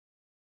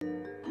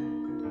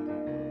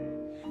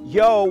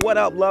Yo, what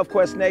up, Love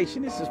Quest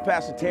Nation? This is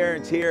Pastor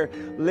Terrance here.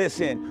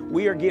 Listen,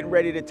 we are getting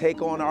ready to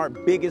take on our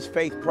biggest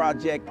faith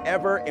project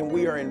ever, and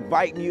we are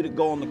inviting you to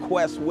go on the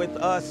quest with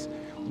us.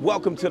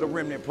 Welcome to the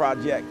Remnant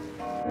Project.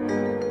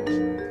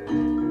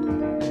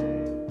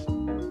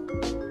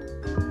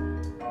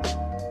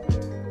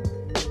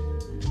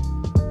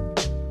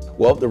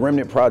 Well, the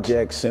Remnant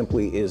Project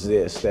simply is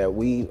this, that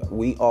we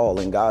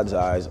all, in God's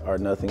eyes, are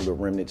nothing but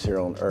remnants here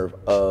on earth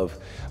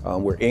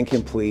we're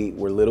incomplete,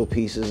 we're little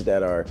pieces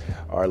that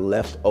are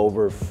left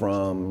over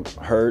from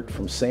hurt,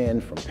 from sin,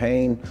 from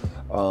pain.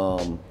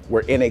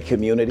 We're in a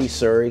community,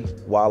 Surrey,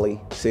 Whalley,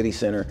 city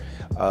center,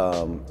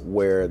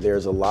 where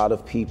there's a lot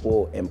of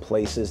people and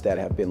places that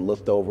have been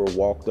looked over,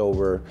 walked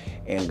over,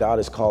 and God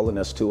is calling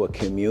us to a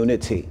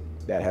community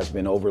that has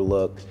been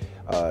overlooked,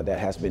 that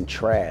has been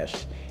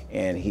trashed.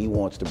 And he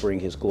wants to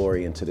bring his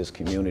glory into this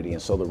community.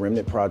 And so the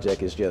Remnant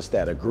Project is just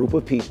that, a group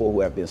of people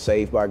who have been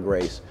saved by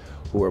grace,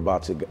 who are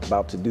about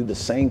to do the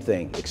same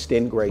thing,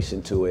 extend grace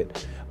into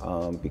it,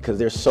 because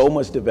there's so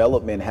much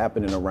development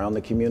happening around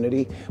the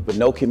community, but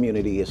no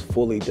community is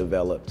fully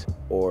developed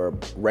or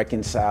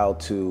reconciled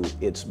to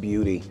its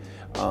beauty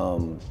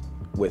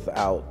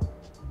without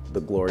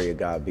the glory of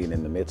God being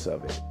in the midst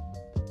of it.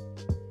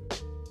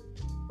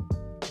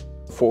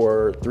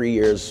 For 3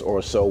 years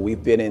or so,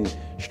 we've been in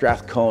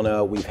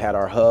Strathcona, we've had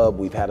our hub,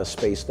 we've had a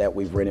space that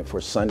we've rented for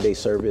Sunday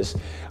service.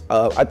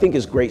 I think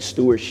it's great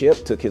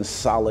stewardship to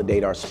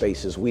consolidate our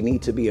spaces. We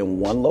need to be in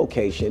one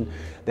location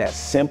that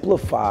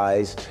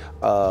simplifies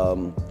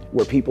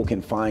where people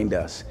can find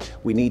us.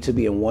 We need to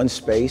be in one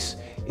space.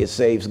 It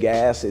saves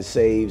gas, it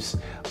saves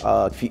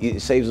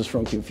us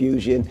from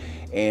confusion,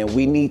 and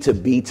we need to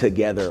be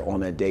together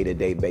on a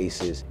day-to-day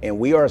basis. And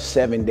we are a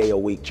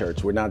 7-day-a-week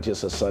church. We're not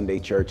just a Sunday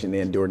church and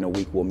then during the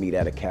week we'll meet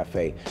at a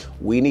cafe.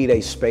 We need a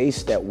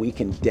space that we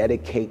can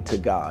dedicate to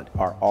God.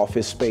 Our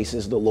office space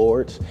is the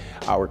Lord's,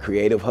 our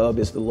creative hub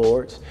is the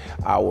Lord's,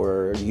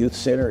 our youth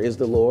center is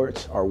the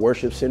Lord's, our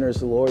worship center is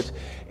the Lord's,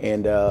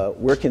 and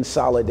we're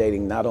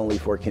consolidating not only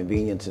for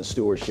convenience and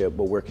stewardship,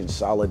 but we're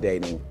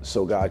consolidating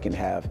so God can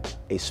have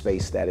a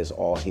space that is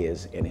all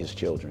his and his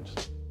children's.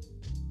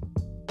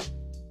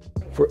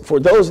 For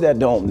those that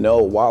don't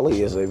know,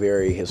 Whalley is a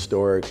very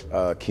historic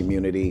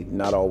community,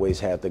 not always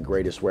had the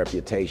greatest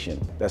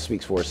reputation. That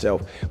speaks for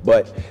itself.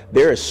 But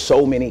there are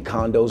so many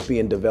condos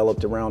being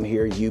developed around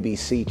here.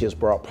 UBC just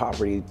brought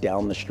property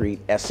down the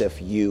street.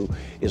 SFU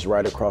is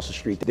right across the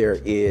street.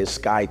 There is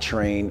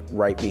SkyTrain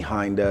right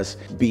behind us.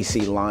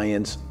 BC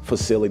Lions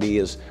facility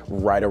is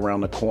right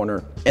around the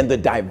corner. And the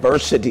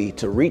diversity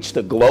to reach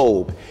the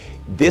globe,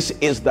 this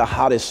is the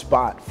hottest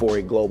spot for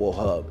a global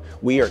hub.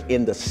 We are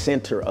in the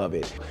center of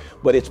it,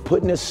 but it's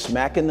putting us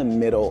smack in the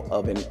middle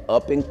of an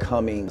up and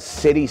coming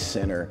city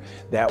center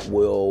that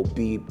will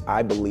be,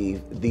 I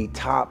believe, the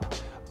top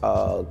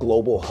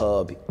global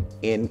hub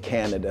in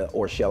Canada,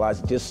 or shall I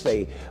just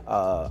say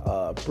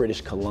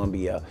British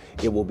Columbia.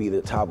 It will be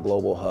the top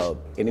global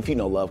hub. And if you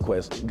know Love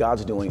Quest,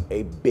 God's doing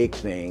a big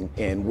thing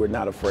and we're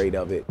not afraid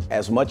of it.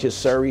 As much as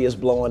Surrey is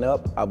blowing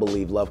up, I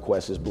believe Love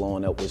Quest is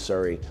blowing up with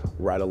Surrey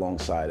right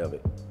alongside of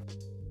it.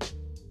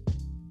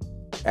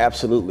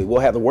 Absolutely. We'll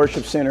have the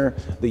worship center,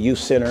 the youth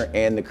center,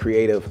 and the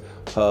creative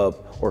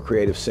hub or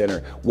creative center.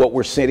 What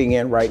we're sitting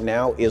in right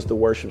now is the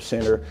worship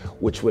center,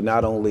 which would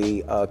not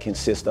only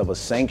consist of a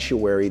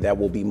sanctuary that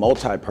will be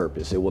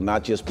multi-purpose. It will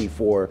not just be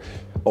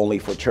only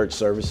for church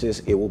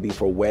services. It will be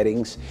for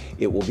weddings.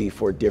 It will be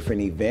for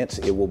different events.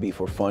 It will be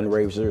for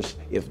fundraisers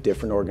if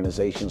different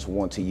organizations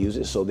want to use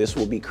it. So this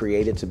will be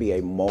created to be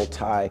a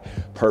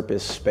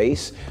multi-purpose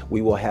space.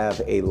 We will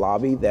have a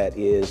lobby that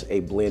is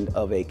a blend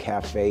of a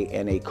cafe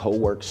and a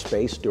co-work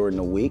space during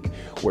the week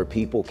where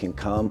people can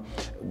come.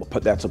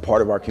 That's a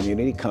part of our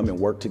community. Come and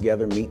work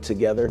together, meet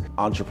together.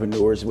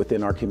 Entrepreneurs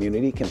within our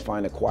community can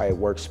find a quiet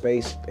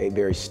workspace, a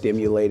very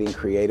stimulating,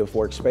 creative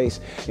workspace.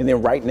 And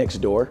then right next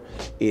door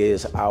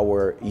is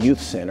our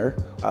youth center.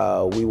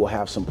 We will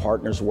have some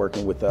partners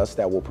working with us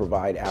that will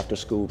provide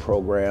after-school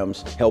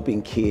programs,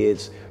 helping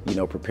kids,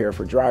 prepare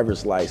for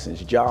driver's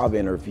license, job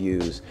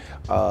interviews,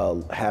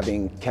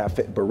 having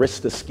cafe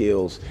barista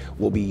skills.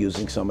 We'll be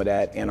using some of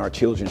that, and our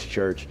children's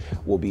church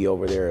will be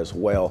over there as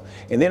well.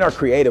 And then our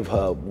creative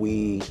hub,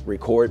 we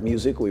record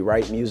music, we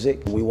write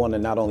music. We want to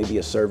not only be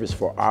a service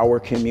for our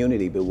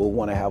community, but we'll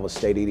want to have a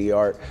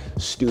state-of-the-art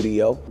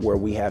studio where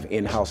we have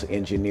in-house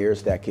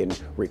engineers that can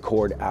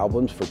record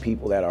albums for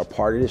people that are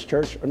part of this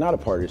church or not a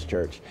part of this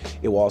church.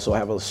 It will also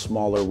have a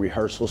smaller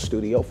rehearsal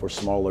studio for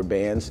smaller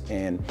bands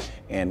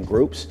and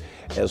groups,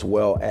 as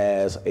well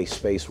as a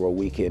space where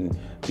we can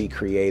be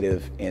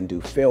creative and do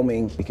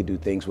filming. We could do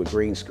things with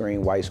green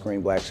screen, white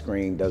screen, black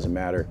screen, doesn't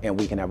matter. And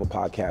we can have a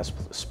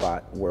podcast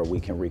spot where we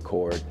can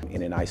record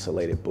in an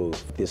isolated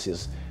booth. This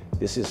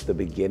is the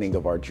beginning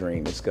of our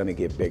dream. It's gonna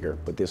get bigger,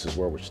 but this is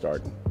where we're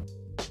starting.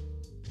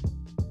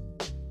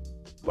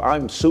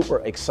 I'm super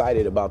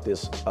excited about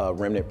this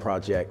Remnant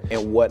project,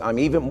 and what I'm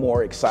even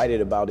more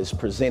excited about is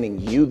presenting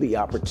you the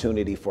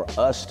opportunity for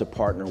us to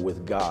partner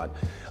with God.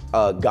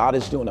 God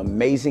is doing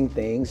amazing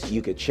things.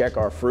 You could check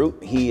our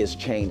fruit. He has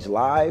changed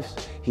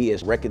lives. He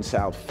has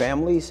reconciled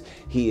families.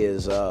 He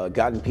has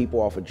gotten people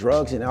off of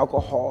drugs and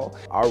alcohol.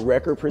 Our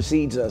record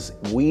precedes us.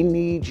 We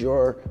need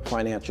your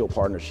financial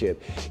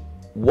partnership.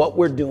 What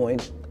we're doing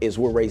is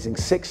we're raising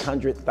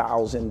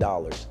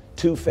 $600,000,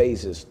 2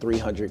 phases,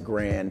 300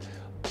 grand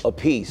a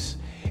piece.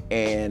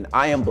 And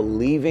I am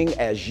believing,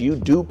 as you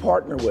do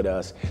partner with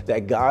us,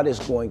 that God is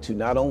going to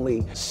not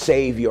only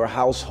save your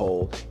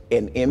household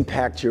and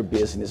impact your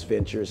business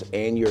ventures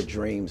and your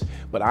dreams,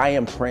 but I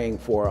am praying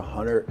for a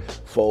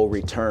 100-fold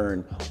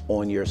return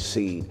on your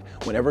seed.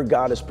 Whenever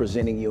God is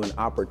presenting you an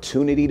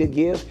opportunity to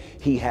give,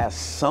 He has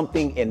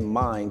something in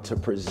mind to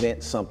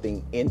present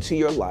something into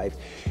your life.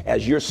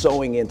 As you're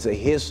sowing into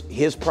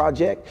His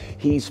project,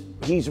 He's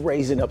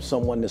raising up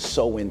someone to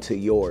sow into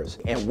yours.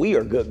 And we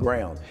are good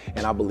ground,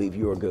 and I believe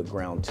you are good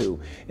ground too.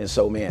 And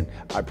so, man,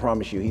 I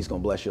promise you, He's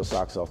gonna bless your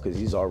socks off because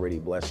He's already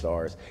blessed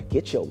ours.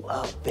 Get your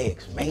love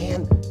fixed,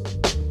 man.